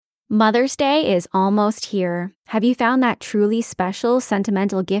Mother's Day is almost here. Have you found that truly special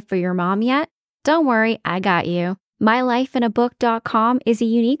sentimental gift for your mom yet? Don't worry, I got you. MyLifeInABook.com is a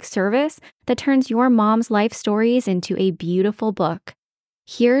unique service that turns your mom's life stories into a beautiful book.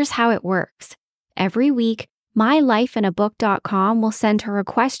 Here's how it works. Every week, MyLifeInABook.com will send her a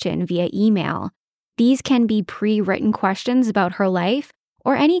question via email. These can be pre-written questions about her life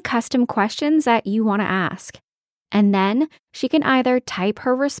or any custom questions that you want to ask. And then she can either type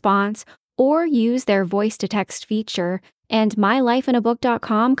her response or use their voice-to-text feature, and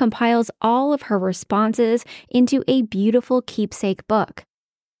MyLifeInABook.com compiles all of her responses into a beautiful keepsake book.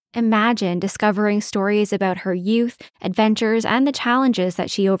 Imagine discovering stories about her youth, adventures, and the challenges that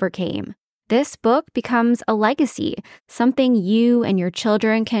she overcame. This book becomes a legacy, something you and your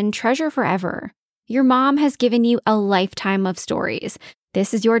children can treasure forever. Your mom has given you a lifetime of stories.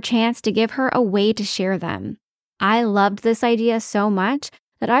 This is your chance to give her a way to share them. I loved this idea so much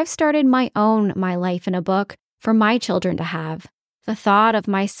that I've started my own My Life in a Book for my children to have. The thought of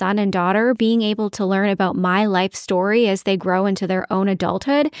my son and daughter being able to learn about my life story as they grow into their own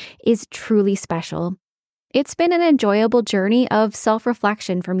adulthood is truly special. It's been an enjoyable journey of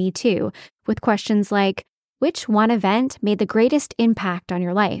self-reflection for me too, with questions like, which one event made the greatest impact on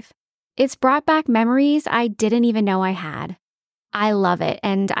your life? It's brought back memories I didn't even know I had. I love it,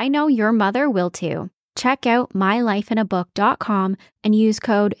 and I know your mother will too. Check out MyLifeInABook.com and use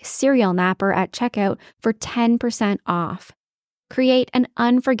code SerialNapper at checkout for 10% off. Create an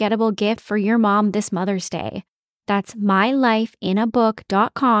unforgettable gift for your mom this Mother's Day. That's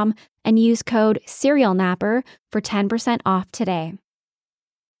MyLifeInABook.com and use code SerialNapper for 10% off today.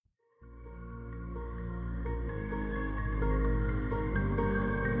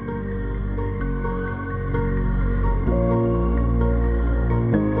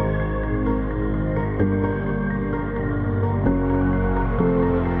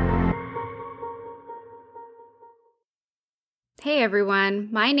 Hey everyone,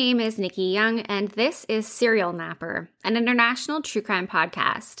 my name is Nikki Young, and this is Serial Napper, an international true crime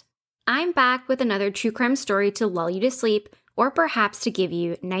podcast. I'm back with another true crime story to lull you to sleep, or perhaps to give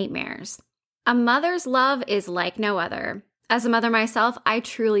you nightmares. A mother's love is like no other. As a mother myself, I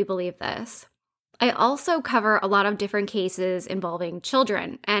truly believe this. I also cover a lot of different cases involving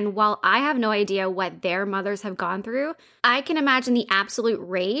children, and while I have no idea what their mothers have gone through, I can imagine the absolute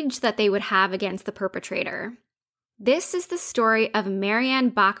rage that they would have against the perpetrator. This is the story of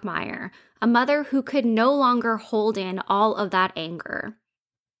Marianne Bachmeier, a mother who could no longer hold in all of that anger.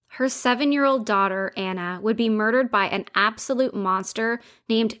 Her 7-year-old daughter, Anna, would be murdered by an absolute monster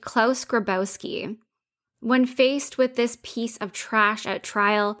named Klaus Grabowski. When faced with this piece of trash at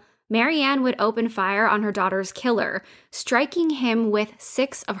trial, Marianne would open fire on her daughter's killer, striking him with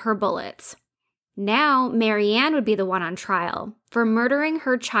 6 of her bullets. Now, Marianne would be the one on trial for murdering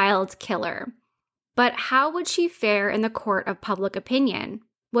her child's killer. But how would she fare in the court of public opinion?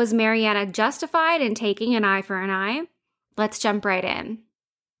 Was Marianne justified in taking an eye for an eye? Let's jump right in.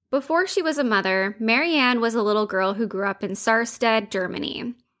 Before she was a mother, Marianne was a little girl who grew up in Sarstedt,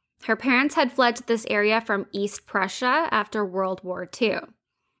 Germany. Her parents had fled to this area from East Prussia after World War II.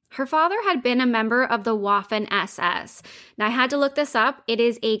 Her father had been a member of the Waffen-SS. Now, I had to look this up. It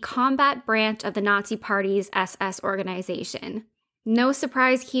is a combat branch of the Nazi Party's SS organization. No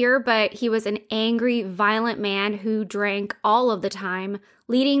surprise here, but he was an angry, violent man who drank all of the time,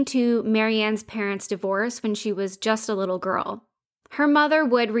 leading to Marianne's parents' divorce when she was just a little girl. Her mother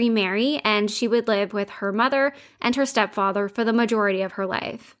would remarry, and she would live with her mother and her stepfather for the majority of her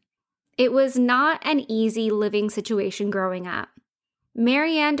life. It was not an easy living situation growing up.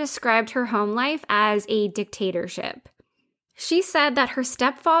 Marianne described her home life as a dictatorship. She said that her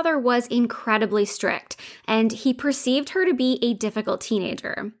stepfather was incredibly strict, and he perceived her to be a difficult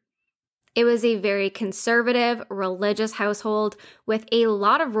teenager. It was a very conservative, religious household with a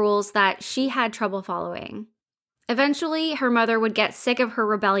lot of rules that she had trouble following. Eventually, her mother would get sick of her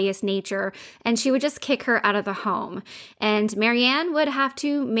rebellious nature, and she would just kick her out of the home, and Marianne would have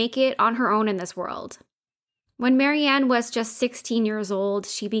to make it on her own in this world. When Marianne was just 16 years old,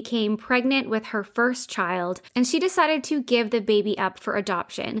 she became pregnant with her first child, and she decided to give the baby up for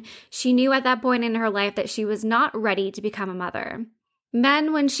adoption. She knew at that point in her life that she was not ready to become a mother.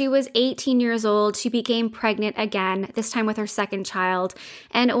 Then, when she was 18 years old, she became pregnant again, this time with her second child,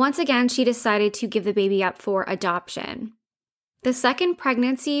 and once again, she decided to give the baby up for adoption. The second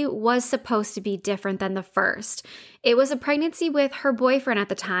pregnancy was supposed to be different than the first. It was a pregnancy with her boyfriend at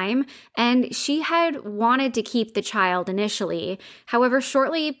the time, and she had wanted to keep the child initially. However,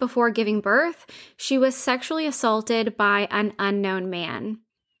 shortly before giving birth, she was sexually assaulted by an unknown man.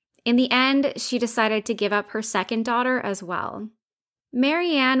 In the end, she decided to give up her second daughter as well.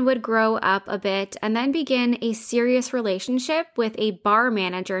 Marianne would grow up a bit and then begin a serious relationship with a bar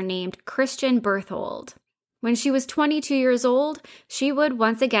manager named Christian Berthold. When she was 22 years old, she would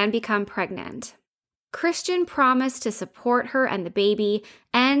once again become pregnant. Christian promised to support her and the baby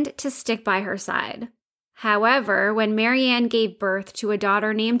and to stick by her side. However, when Marianne gave birth to a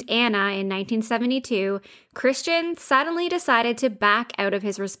daughter named Anna in 1972, Christian suddenly decided to back out of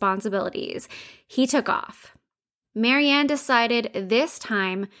his responsibilities. He took off. Marianne decided this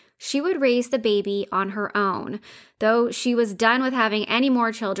time she would raise the baby on her own, though she was done with having any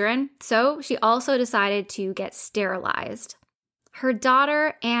more children, so she also decided to get sterilized. Her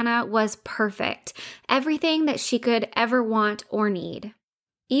daughter, Anna, was perfect, everything that she could ever want or need.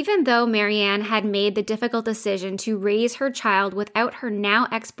 Even though Marianne had made the difficult decision to raise her child without her now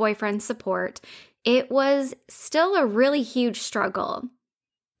ex-boyfriend's support, it was still a really huge struggle.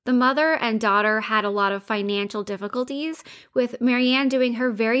 The mother and daughter had a lot of financial difficulties, with Marianne doing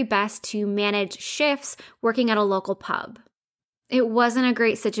her very best to manage shifts working at a local pub. It wasn't a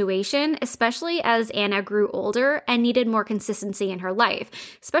great situation, especially as Anna grew older and needed more consistency in her life,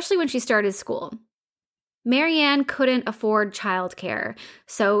 especially when she started school. Marianne couldn't afford childcare,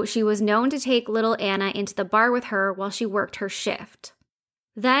 so she was known to take little Anna into the bar with her while she worked her shift.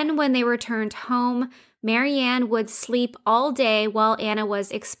 Then, when they returned home, Marianne would sleep all day while Anna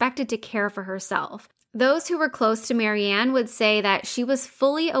was expected to care for herself. Those who were close to Marianne would say that she was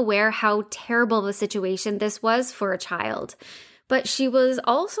fully aware how terrible of a situation this was for a child, but she was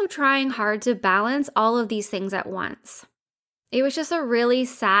also trying hard to balance all of these things at once. It was just a really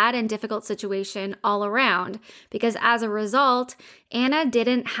sad and difficult situation all around, because as a result, Anna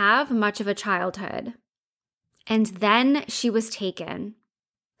didn't have much of a childhood. And then she was taken.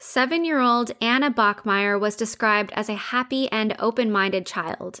 7-year-old Anna Bachmeier was described as a happy and open-minded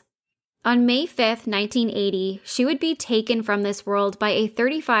child. On May 5th, 1980, she would be taken from this world by a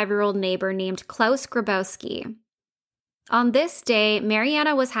 35-year-old neighbor named Klaus Grabowski. On this day,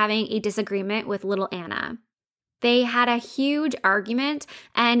 Marianne was having a disagreement with little Anna. They had a huge argument,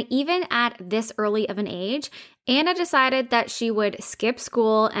 and even at this early of an age, Anna decided that she would skip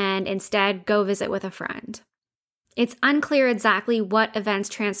school and instead go visit with a friend. It's unclear exactly what events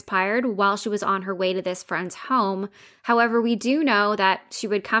transpired while she was on her way to this friend's home. However, we do know that she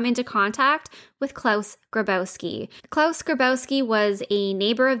would come into contact with Klaus Grabowski. Klaus Grabowski was a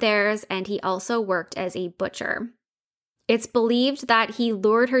neighbor of theirs, and he also worked as a butcher. It's believed that he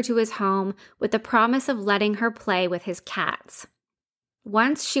lured her to his home with the promise of letting her play with his cats.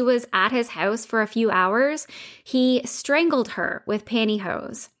 Once she was at his house for a few hours, he strangled her with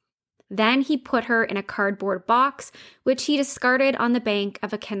pantyhose. Then he put her in a cardboard box, which he discarded on the bank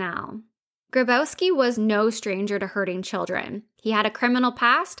of a canal. Grabowski was no stranger to hurting children. He had a criminal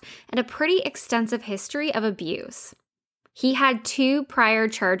past and a pretty extensive history of abuse. He had 2 prior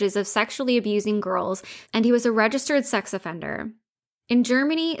charges of sexually abusing girls, and he was a registered sex offender. In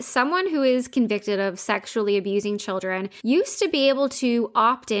Germany, someone who is convicted of sexually abusing children used to be able to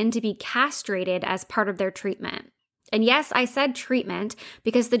opt in to be castrated as part of their treatment. And yes, I said treatment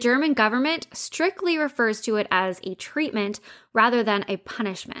because the German government strictly refers to it as a treatment rather than a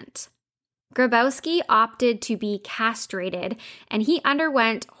punishment. Grabowski opted to be castrated, and he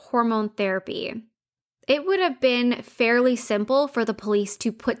underwent hormone therapy. It would have been fairly simple for the police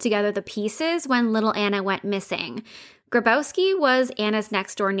to put together the pieces when little Anna went missing. Grabowski was Anna's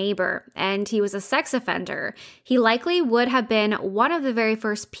next-door neighbor, and he was a sex offender. He likely would have been one of the very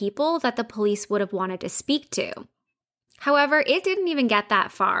first people that the police would have wanted to speak to. However, it didn't even get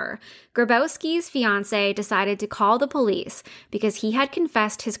that far. Grabowski's fiancée decided to call the police because he had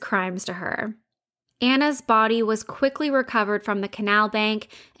confessed his crimes to her. Anna's body was quickly recovered from the canal bank,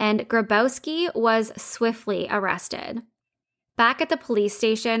 and Grabowski was swiftly arrested. Back at the police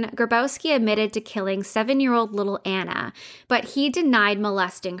station, Grabowski admitted to killing 7-year-old little Anna, but he denied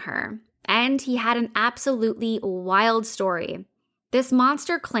molesting her, and he had an absolutely wild story. This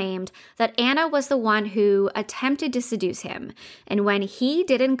monster claimed that Anna was the one who attempted to seduce him, and when he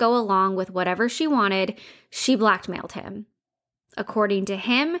didn't go along with whatever she wanted, she blackmailed him. According to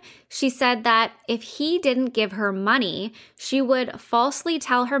him, she said that if he didn't give her money, she would falsely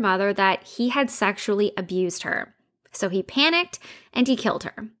tell her mother that he had sexually abused her. So he panicked and he killed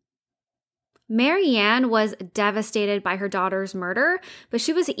her. Marianne was devastated by her daughter's murder, but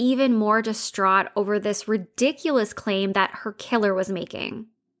she was even more distraught over this ridiculous claim that her killer was making.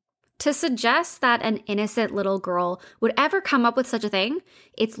 To suggest that an innocent little girl would ever come up with such a thing,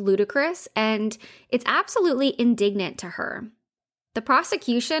 it's ludicrous and it's absolutely indignant to her. The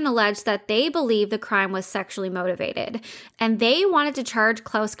prosecution alleged that they believed the crime was sexually motivated, and they wanted to charge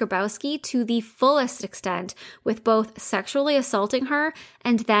Klaus Grabowski to the fullest extent with both sexually assaulting her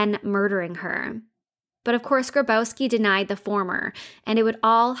and then murdering her. But of course, Grabowski denied the former, and it would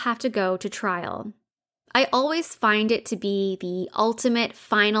all have to go to trial. I always find it to be the ultimate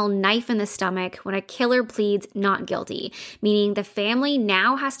final knife in the stomach when a killer pleads not guilty, meaning the family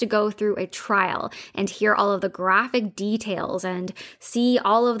now has to go through a trial and hear all of the graphic details and see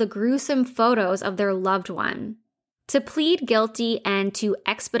all of the gruesome photos of their loved one. To plead guilty and to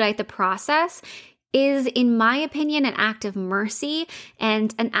expedite the process is, in my opinion, an act of mercy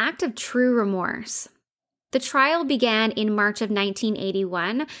and an act of true remorse. The trial began in March of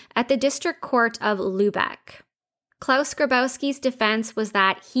 1981 at the District Court of Lübeck. Klaus Grabowski's defense was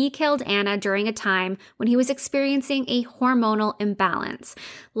that he killed Anna during a time when he was experiencing a hormonal imbalance.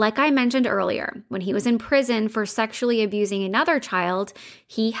 Like I mentioned earlier, when he was in prison for sexually abusing another child,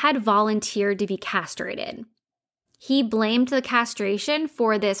 he had volunteered to be castrated. He blamed the castration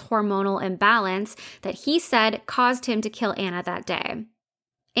for this hormonal imbalance that he said caused him to kill Anna that day.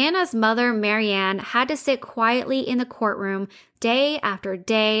 Anna's mother, Marianne, had to sit quietly in the courtroom day after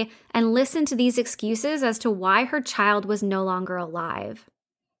day and listen to these excuses as to why her child was no longer alive.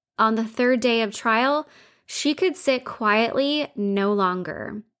 On the third day of trial, she could sit quietly no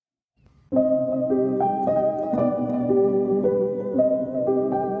longer.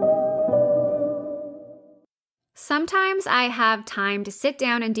 Sometimes I have time to sit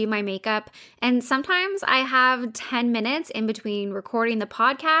down and do my makeup, and sometimes I have 10 minutes in between recording the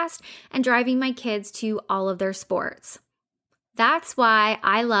podcast and driving my kids to all of their sports. That's why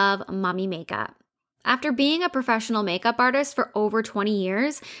I love mommy makeup. After being a professional makeup artist for over 20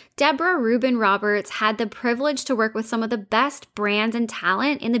 years, Deborah Rubin Roberts had the privilege to work with some of the best brands and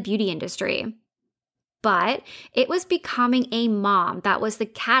talent in the beauty industry. But it was becoming a mom that was the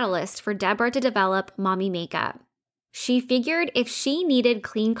catalyst for Deborah to develop mommy makeup. She figured if she needed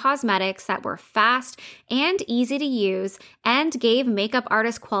clean cosmetics that were fast and easy to use and gave makeup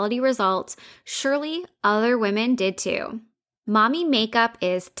artists quality results, surely other women did too. Mommy makeup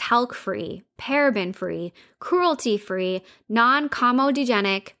is talc-free, paraben-free, cruelty-free,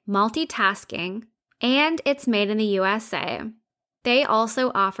 non-comedogenic, multitasking, and it's made in the USA. They also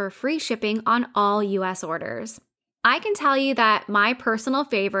offer free shipping on all US orders. I can tell you that my personal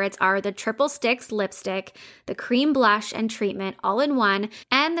favorites are the Triple Sticks lipstick, the cream blush and treatment all in one,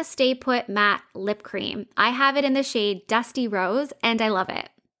 and the Stay Put matte lip cream. I have it in the shade Dusty Rose, and I love it.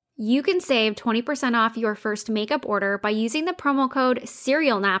 You can save 20% off your first makeup order by using the promo code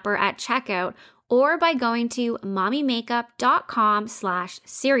SerialNapper at checkout or by going to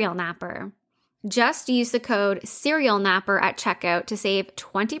mommymakeup.com/serialnapper. Just use the code SerialNapper at checkout to save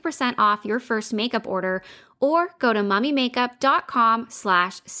 20% off your first makeup order, or go to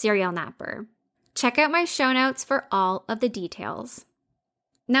mommymakeup.com/serialnapper. Check out my show notes for all of the details.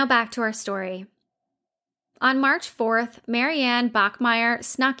 Now back to our story. On March 4th, Marianne Bachmeier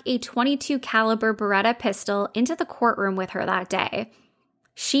snuck a .22 caliber Beretta pistol into the courtroom with her that day.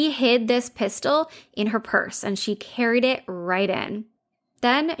 She hid this pistol in her purse and she carried it right in.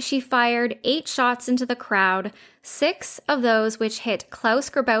 Then she fired 8 shots into the crowd, 6 of those which hit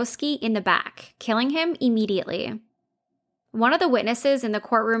Klaus Grabowski in the back, killing him immediately. One of the witnesses in the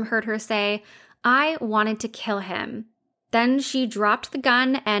courtroom heard her say, "I wanted to kill him." Then she dropped the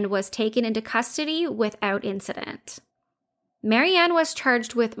gun and was taken into custody without incident. Marianne was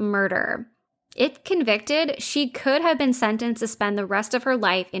charged with murder. If convicted, she could have been sentenced to spend the rest of her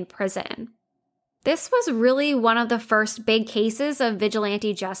life in prison. This was really one of the first big cases of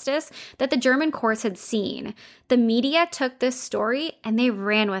vigilante justice that the German courts had seen. The media took this story and they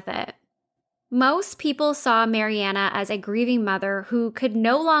ran with it. Most people saw Marianne as a grieving mother who could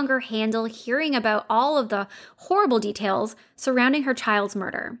no longer handle hearing about all of the horrible details surrounding her child's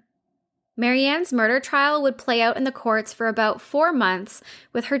murder. Marianne's murder trial would play out in the courts for about 4 months,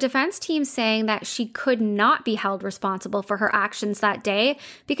 with her defense team saying that she could not be held responsible for her actions that day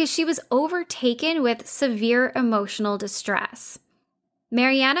because she was overtaken with severe emotional distress.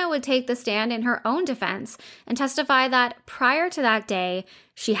 Marianne would take the stand in her own defense and testify that prior to that day,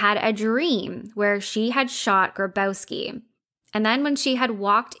 she had a dream where she had shot Grabowski. And then when she had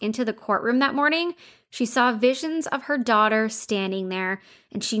walked into the courtroom that morning, she saw visions of her daughter standing there,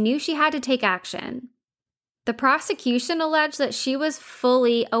 and she knew she had to take action. The prosecution alleged that she was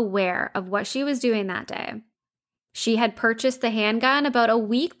fully aware of what she was doing that day. She had purchased the handgun about a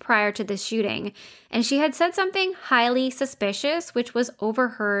week prior to the shooting, and she had said something highly suspicious, which was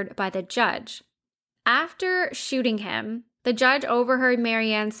overheard by the judge. After shooting him, The judge overheard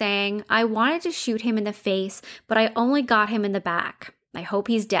Marianne saying, "I wanted to shoot him in the face, but I only got him in the back. I hope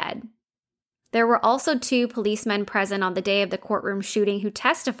he's dead." There were also 2 policemen present on the day of the courtroom shooting who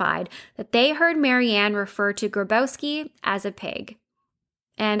testified that they heard Marianne refer to Grabowski as a pig.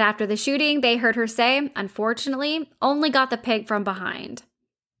 And after the shooting, they heard her say, "Unfortunately, only got the pig from behind."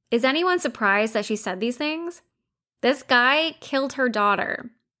 Is anyone surprised that she said these things? This guy killed her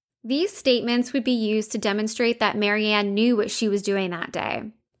daughter. These statements would be used to demonstrate that Marianne knew what she was doing that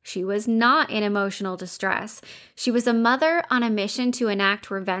day. She was not in emotional distress. She was a mother on a mission to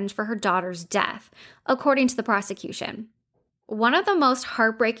enact revenge for her daughter's death, according to the prosecution. One of the most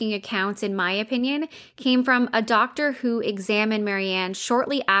heartbreaking accounts, in my opinion, came from a doctor who examined Marianne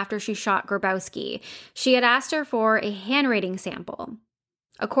shortly after she shot Grabowski. She had asked her for a handwriting sample.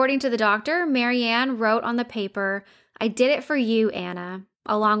 According to the doctor, Marianne wrote on the paper, "I did it for you, Anna,"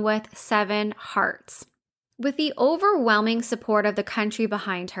 along with 7 hearts. With the overwhelming support of the country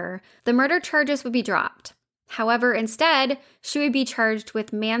behind her, the murder charges would be dropped. However, instead, she would be charged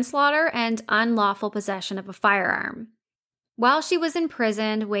with manslaughter and unlawful possession of a firearm. While she was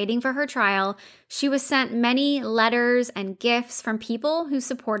imprisoned waiting for her trial, she was sent many letters and gifts from people who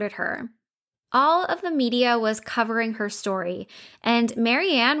supported her. All of the media was covering her story, and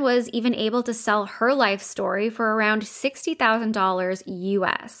Marianne was even able to sell her life story for around $60,000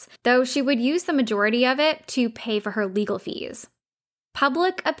 US, though she would use the majority of it to pay for her legal fees.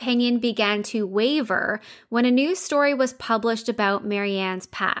 Public opinion began to waver when a news story was published about Marianne's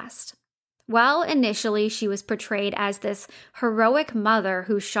past. While initially she was portrayed as this heroic mother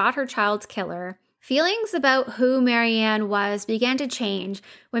who shot her child's killer, feelings about who Marianne was began to change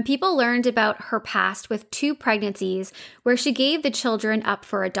when people learned about her past with 2 pregnancies where she gave the children up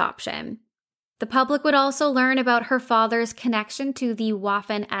for adoption. The public would also learn about her father's connection to the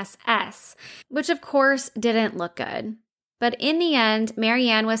Waffen-SS, which of course didn't look good. But in the end,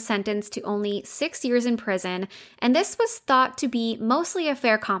 Marianne was sentenced to only 6 years in prison, and this was thought to be mostly a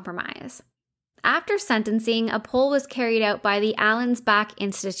fair compromise. After sentencing, a poll was carried out by the Allensbach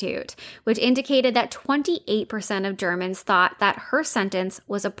Institute, which indicated that 28% of Germans thought that her sentence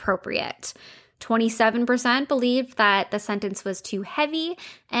was appropriate. 27% believed that the sentence was too heavy,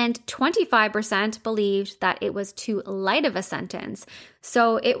 and 25% believed that it was too light of a sentence.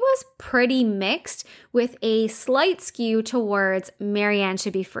 So it was pretty mixed, with a slight skew towards Marianne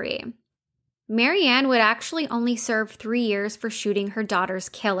should be free. Marianne would actually only serve 3 years for shooting her daughter's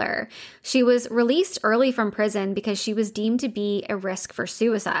killer. She was released early from prison because she was deemed to be a risk for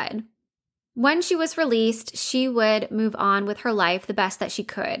suicide. When she was released, she would move on with her life the best that she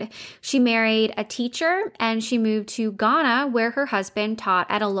could. She married a teacher and she moved to Ghana, where her husband taught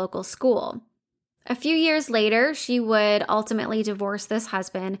at a local school. A few years later, she would ultimately divorce this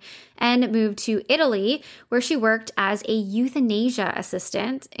husband and move to Italy, where she worked as a euthanasia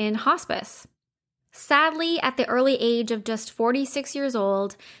assistant in hospice. Sadly, at the early age of just 46 years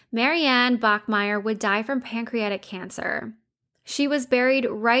old, Marianne Bachmeier would die from pancreatic cancer. She was buried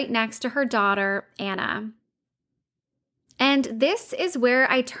right next to her daughter, Anna. And this is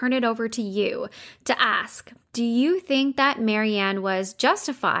where I turn it over to you to ask, do you think that Marianne was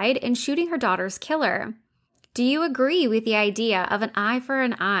justified in shooting her daughter's killer? Do you agree with the idea of an eye for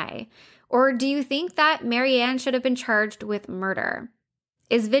an eye? Or do you think that Marianne should have been charged with murder?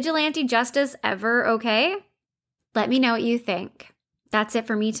 Is vigilante justice ever okay? Let me know what you think. That's it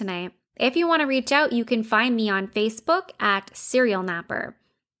for me tonight. If you want to reach out, you can find me on Facebook at Serial Napper.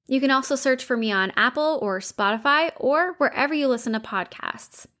 You can also search for me on Apple or Spotify or wherever you listen to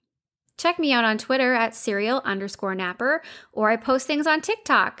podcasts. Check me out on Twitter at serial_napper, or I post things on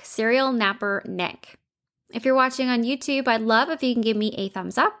TikTok, Serial Napper Nick. If you're watching on YouTube, I'd love if you can give me a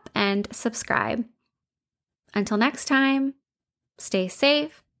thumbs up and subscribe. Until next time, stay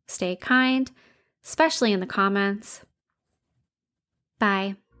safe, stay kind, especially in the comments.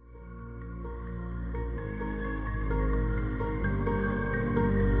 Bye.